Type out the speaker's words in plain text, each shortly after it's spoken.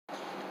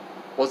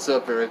What's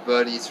up,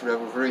 everybody? It's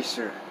Rebel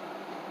Greaser.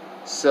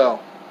 So,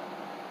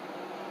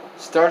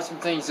 start some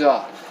things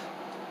off.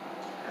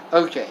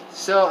 Okay,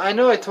 so I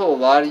know I told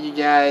a lot of you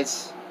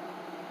guys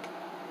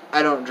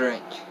I don't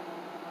drink,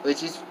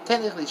 which is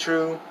technically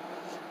true,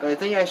 but I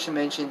think I should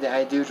mention that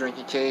I do drink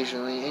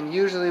occasionally, and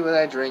usually what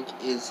I drink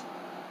is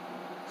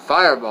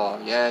Fireball,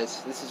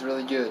 guys. This is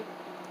really good.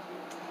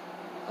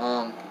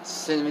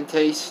 Cinnamon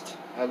taste.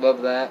 I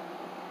love that.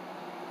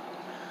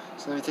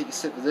 So let me take a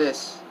sip of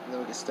this, and then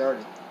we'll get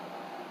started.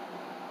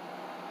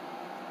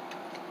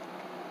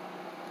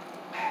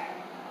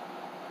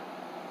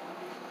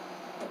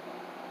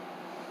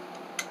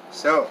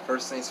 So,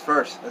 first things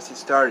first, let's get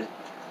started.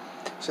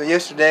 So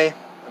yesterday,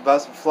 I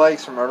bought some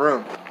flags for my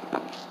room.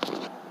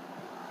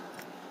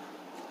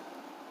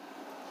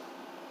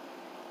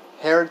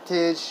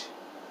 Heritage,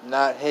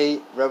 Not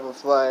Hate, Rebel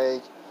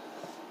Flag,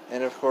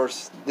 and of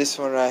course this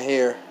one right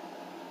here.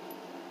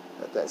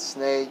 Got that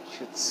snake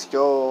with the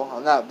skull.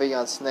 I'm not big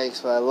on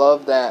snakes, but I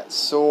love that.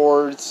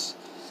 Swords,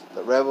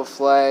 the Rebel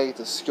Flag,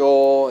 the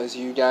skull. As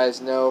you guys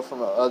know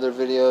from other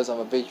videos, I'm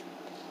a big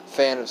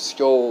fan of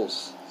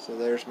skulls. So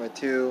there's my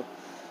two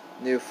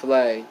new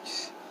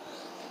flags.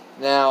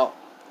 Now,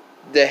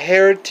 the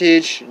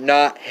Heritage,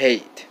 Not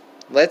Hate.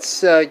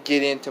 Let's get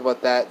into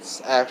what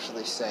that's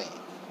actually saying.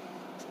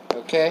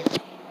 Okay?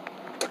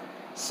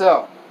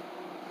 So,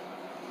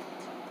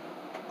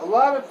 a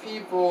lot of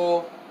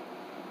people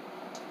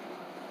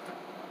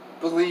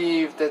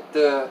believe that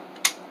the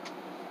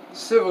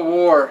Civil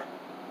War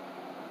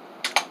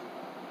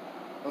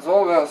was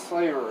all about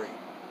slavery.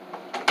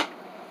 But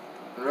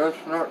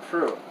that's not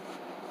true.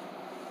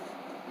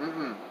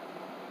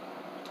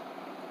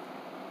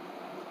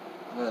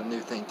 Got a new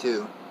thing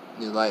too.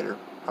 New lighter.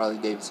 Harley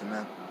Davidson,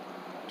 man.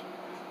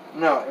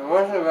 No, it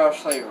wasn't about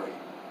slavery.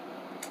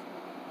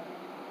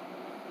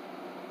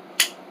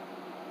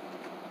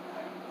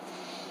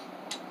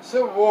 The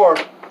Civil War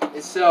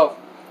itself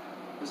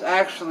was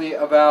actually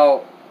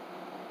about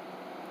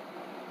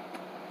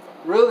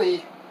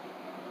really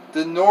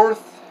the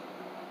North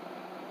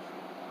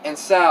and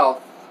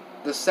South.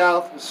 The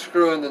South was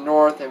screwing the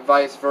North and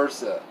vice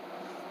versa.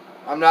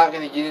 I'm not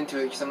going to get into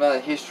it because I'm not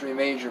a history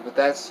major, but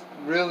that's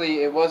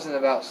really, it wasn't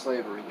about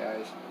slavery,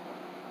 guys.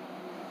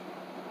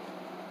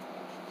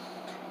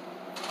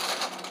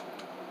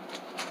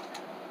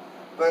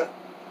 But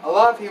a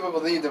lot of people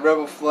believe the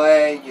rebel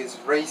flag is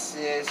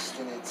racist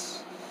and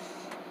it's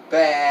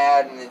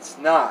bad, and it's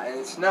not. And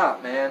it's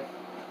not, man.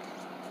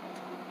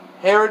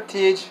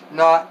 Heritage,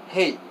 not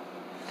hate.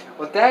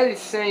 What that is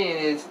saying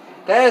is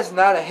that is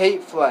not a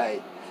hate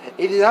flag.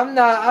 It is. I'm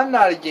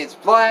not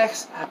against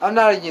blacks. I'm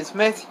not against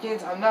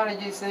Mexicans. I'm not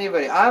against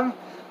anybody.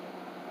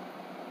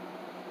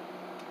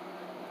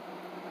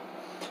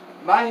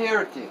 My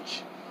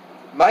heritage,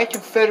 my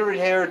Confederate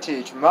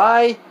heritage,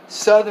 my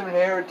Southern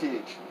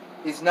heritage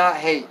is not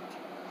hate.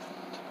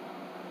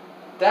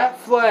 That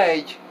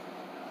flag,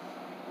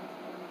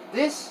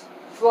 this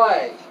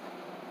flag,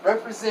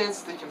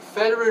 represents the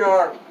Confederate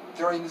Army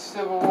during the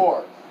Civil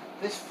War.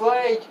 This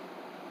flag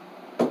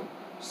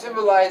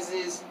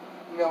symbolizes,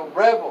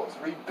 rebels,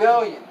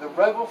 rebellion, the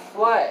rebel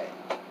flag.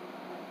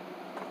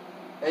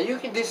 Now you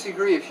can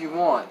disagree if you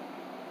want,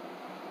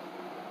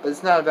 but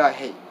it's not about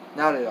hate.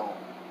 Not at all.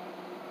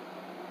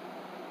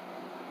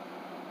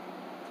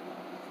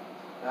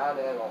 Not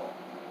at all.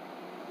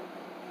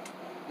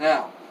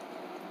 Now,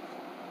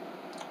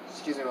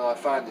 excuse me while I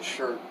find the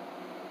shirt.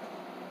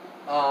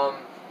 I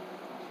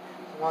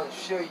wanted to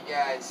show you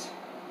guys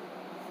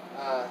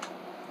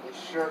this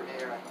shirt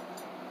here.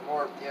 I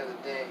wore it the other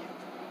day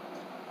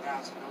when I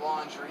was in the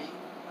laundry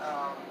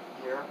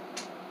here,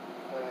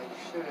 but I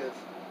should have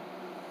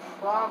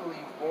probably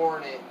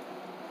worn it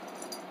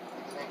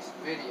in the next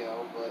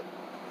video, but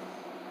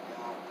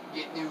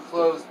get new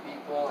clothes,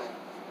 people, and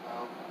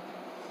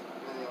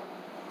really don't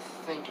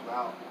think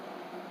about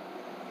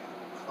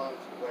clothes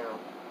to wear.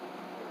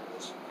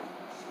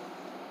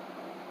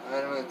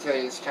 I'm going to tell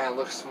you, this kind of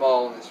looks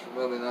small, and it's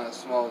really not as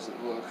small as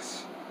it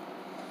looks.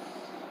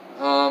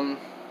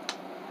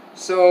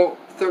 So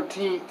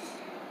 13th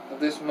of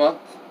this month,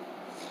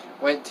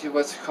 went to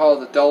what's called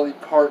the Dolly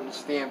Parton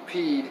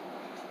Stampede.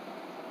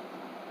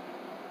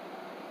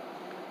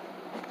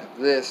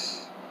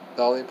 This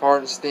Dolly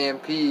Parton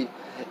Stampede.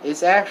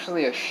 It's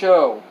actually a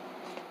show,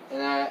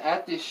 and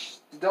at this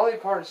the Dolly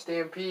Parton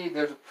Stampede,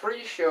 there's a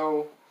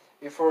pre-show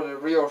before the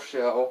real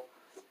show,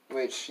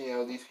 which,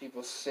 these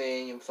people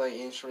sing and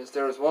play instruments.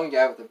 There was one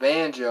guy with a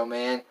banjo,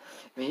 man.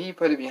 I mean, he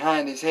put it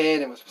behind his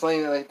head and was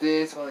playing it like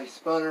this while he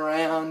spun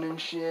around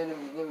and shit. I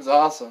mean, it was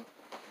awesome.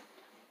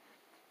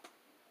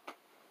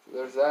 So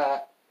there's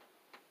that.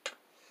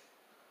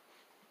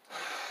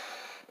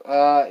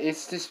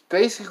 It's this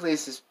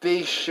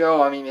big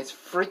show. I mean, it's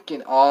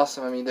freaking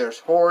awesome. I mean, there's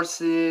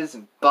horses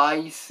and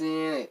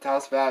bison. It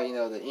talks about,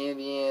 the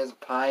Indians,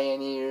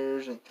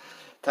 pioneers, and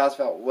talks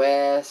about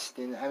West,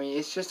 and I mean,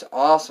 it's just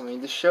awesome. I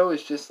mean, the show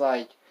is just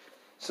like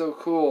so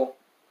cool.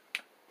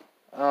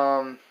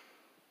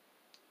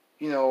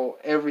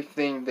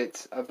 Everything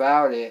that's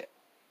about it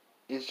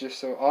is just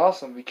so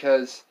awesome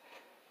because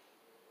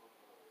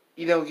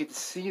you don't get to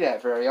see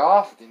that very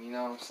often, you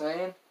know what I'm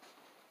saying?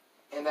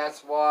 And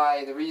that's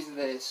why the reason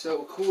that it's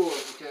so cool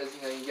is because,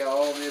 you know, you got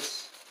all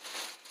this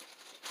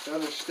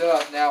other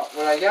stuff. Now,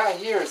 what I got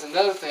here is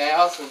another thing I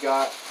also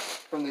got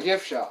from the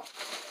gift shop.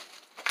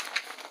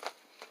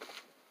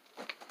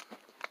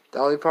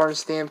 Dolly Parton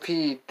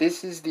Stampede.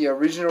 This is the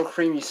original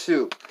creamy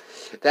soup.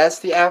 That's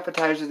the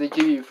appetizer they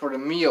give you for the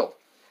meal.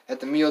 At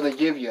the meal they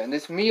give you. And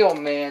this meal,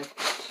 man,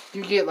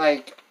 you get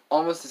like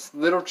almost this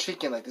little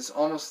chicken, like this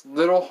almost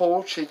little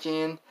whole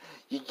chicken.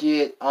 You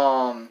get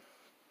a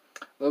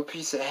little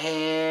piece of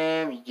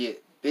ham. You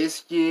get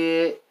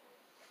biscuit.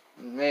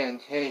 Man,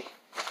 hey,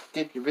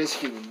 dip your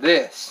biscuit in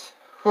this.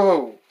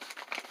 Whoa,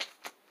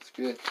 it's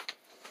good.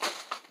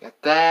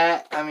 Got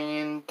that. I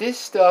mean, this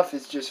stuff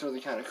is just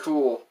really kind of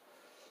cool.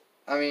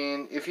 I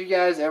mean, if you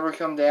guys ever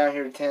come down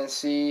here to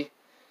Tennessee,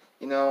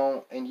 you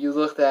know, and you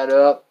look that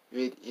up,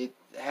 it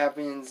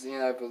happens in,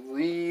 I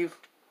believe,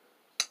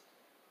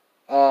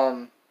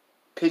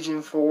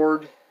 Pigeon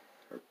Ford,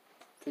 or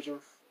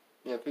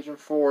Pigeon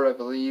Ford, I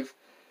believe.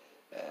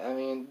 I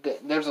mean,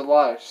 there's a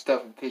lot of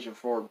stuff in Pigeon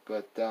Ford,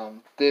 but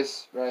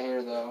this right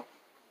here, though,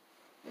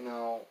 you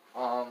know,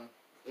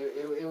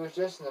 it was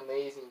just an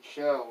amazing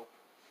show,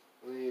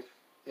 I believe.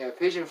 Yeah,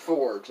 Pigeon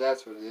Forge,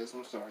 that's what it is.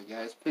 I'm sorry,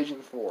 guys,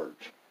 Pigeon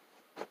Forge.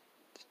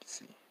 Let's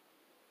see.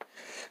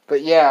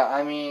 But yeah,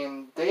 I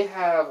mean, they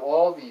have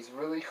all these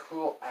really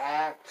cool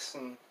acts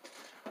and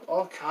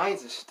all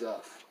kinds of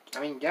stuff.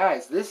 I mean,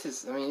 guys,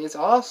 it's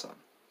awesome.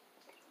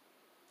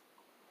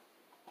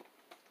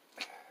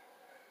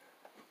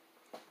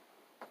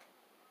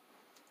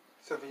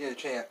 So if you get a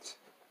chance,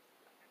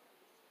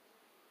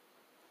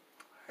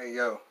 there you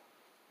go.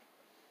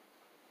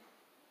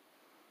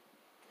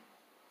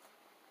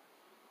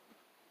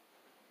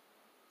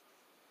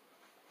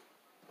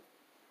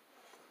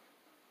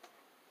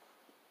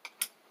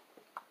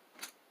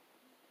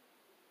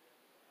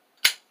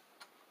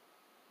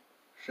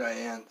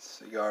 Cheyenne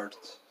cigars,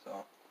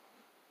 so.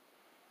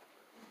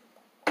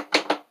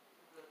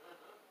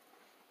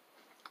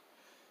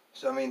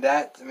 So I mean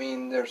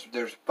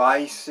there's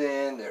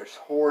bison, there's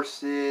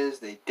horses,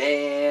 they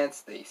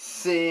dance, they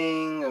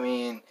sing. I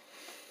mean,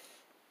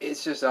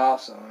 it's just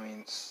awesome. I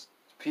mean,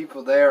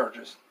 people there are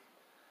just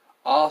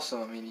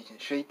awesome. I mean, you can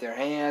shake their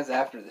hands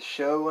after the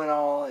show and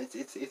all. It's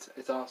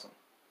awesome.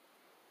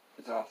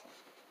 It's awesome.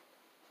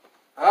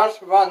 I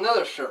also bought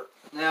another shirt.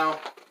 Now,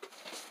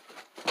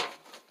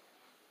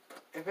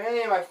 if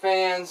any of my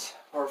fans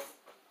or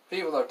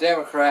people are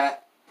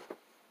Democrat,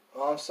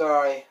 well, I'm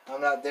sorry,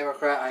 I'm not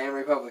Democrat, I am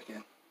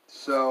Republican.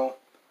 So,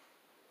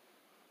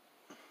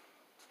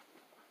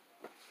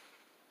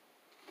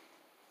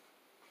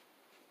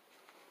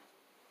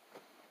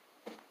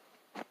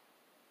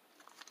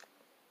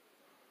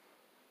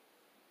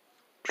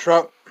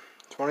 Trump,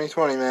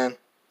 2020, man.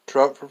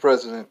 Trump for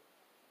president.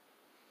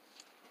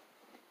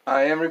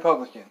 I am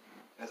Republican.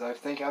 As I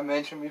think I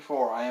mentioned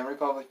before, I am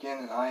Republican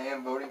and I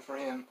am voting for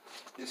him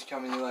this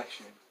coming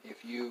election.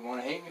 If you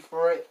want to hate me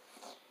for it,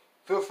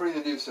 feel free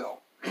to do so.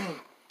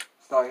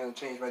 It's not going to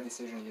change my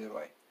decision either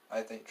way. I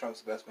think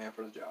Trump's the best man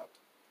for the job.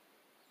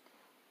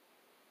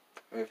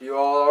 If you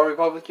all are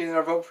Republican and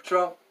are voting for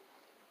Trump,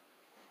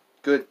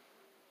 good.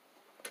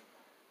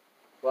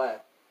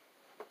 Glad.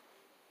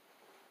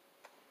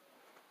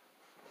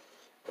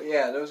 But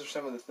yeah, those are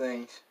some of the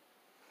things.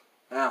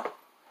 Now,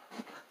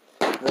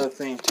 another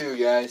thing too,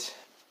 guys.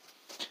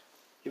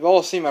 You've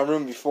all seen my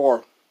room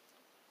before.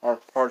 Or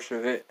parts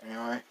of it,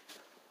 anyway.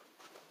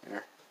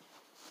 Here.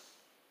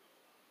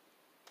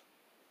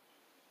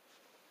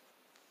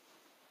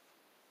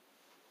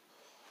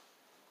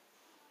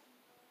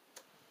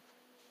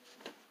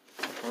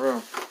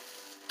 Room.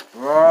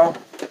 Well,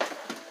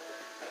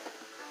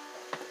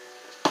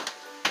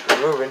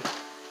 we're moving.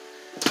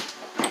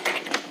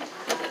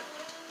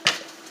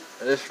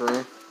 This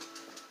room.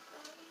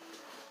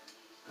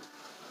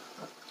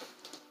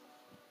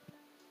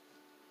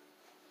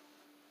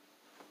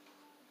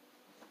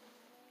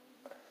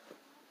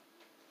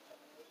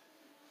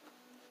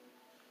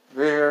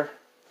 Here.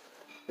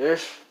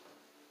 This.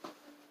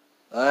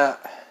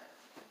 That.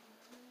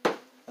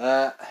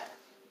 That.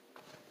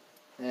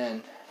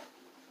 And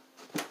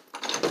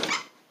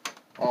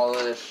all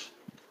this.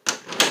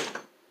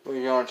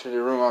 We're going to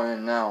the room I'm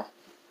in now.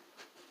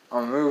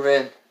 I'm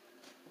moving.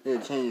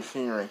 Need to change the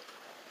scenery.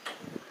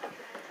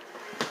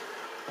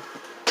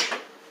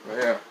 But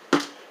yeah.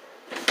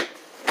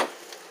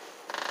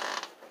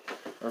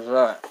 There's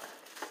that.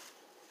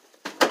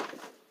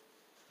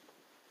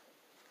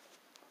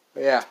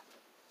 But yeah.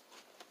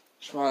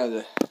 Just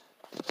wanted to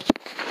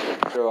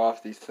show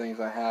off these things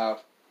I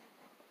have.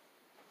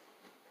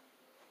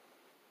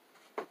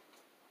 But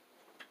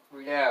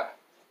yeah.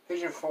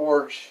 Pigeon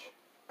Forge,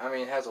 I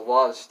mean, has a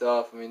lot of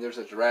stuff. I mean, there's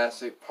a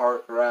Jurassic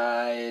Park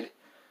ride,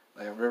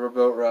 like a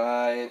riverboat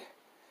ride.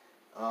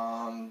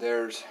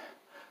 There's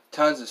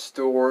tons of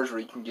stores where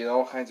you can get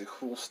all kinds of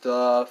cool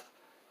stuff.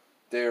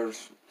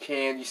 There's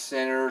candy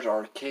centers,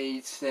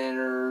 arcade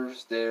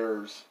centers.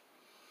 There's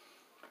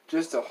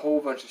just a whole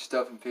bunch of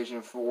stuff in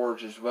Pigeon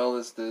Forge, as well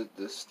as the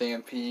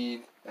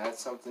Stampede. That's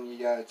something you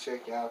gotta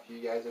check out if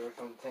you guys ever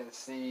come to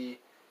Tennessee.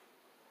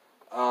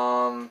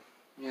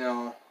 You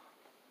know,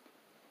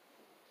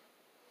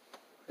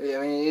 I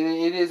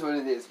mean, it is what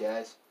it is,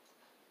 guys.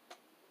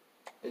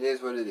 It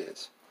is what it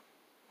is.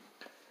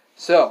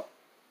 So,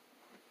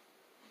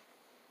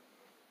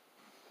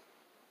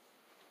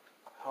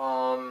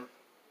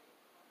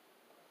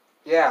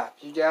 yeah,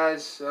 if you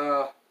guys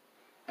have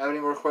any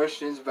more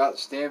questions about the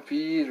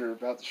Stampede or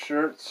about the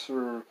shirts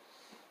or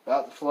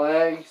about the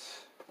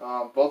flags,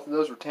 both of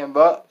those were $10.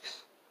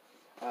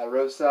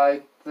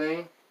 Roadside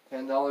thing,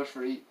 $10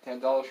 for each,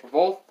 $10 for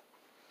both,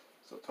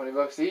 so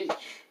 $20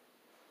 each.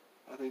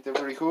 I think they're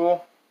pretty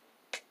cool.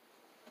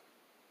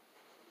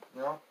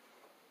 You know?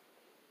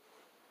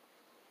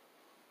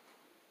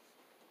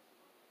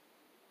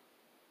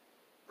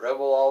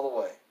 Rebel all the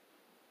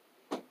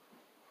way.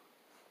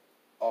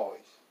 Always.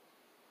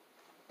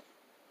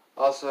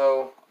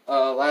 Also,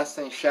 last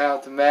thing, shout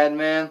out to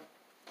Madman.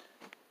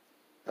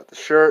 Got the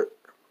shirt.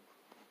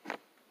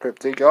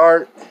 Cryptic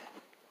art.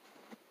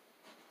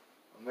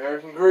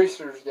 American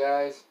Greasers,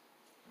 guys.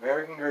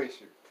 American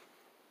Greasers.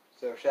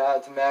 So shout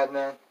out to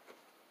Madman.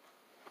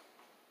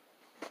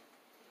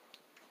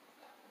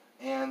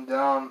 And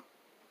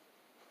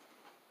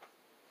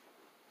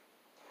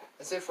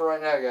that's it for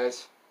right now,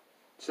 guys.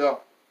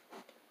 So,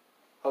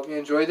 hope you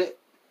enjoyed it.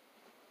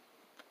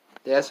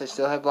 Yes, I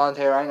still have blonde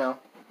hair, I know.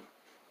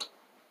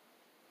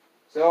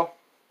 So,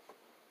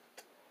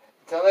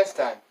 until next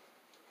time.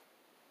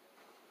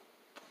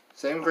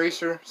 Same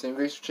Greaser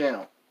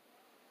channel.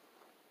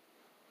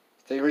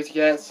 Stay greasy,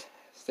 cats.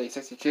 Stay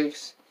sexy,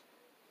 chicks.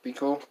 Be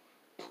cool.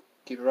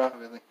 Keep it rockin',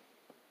 Billy.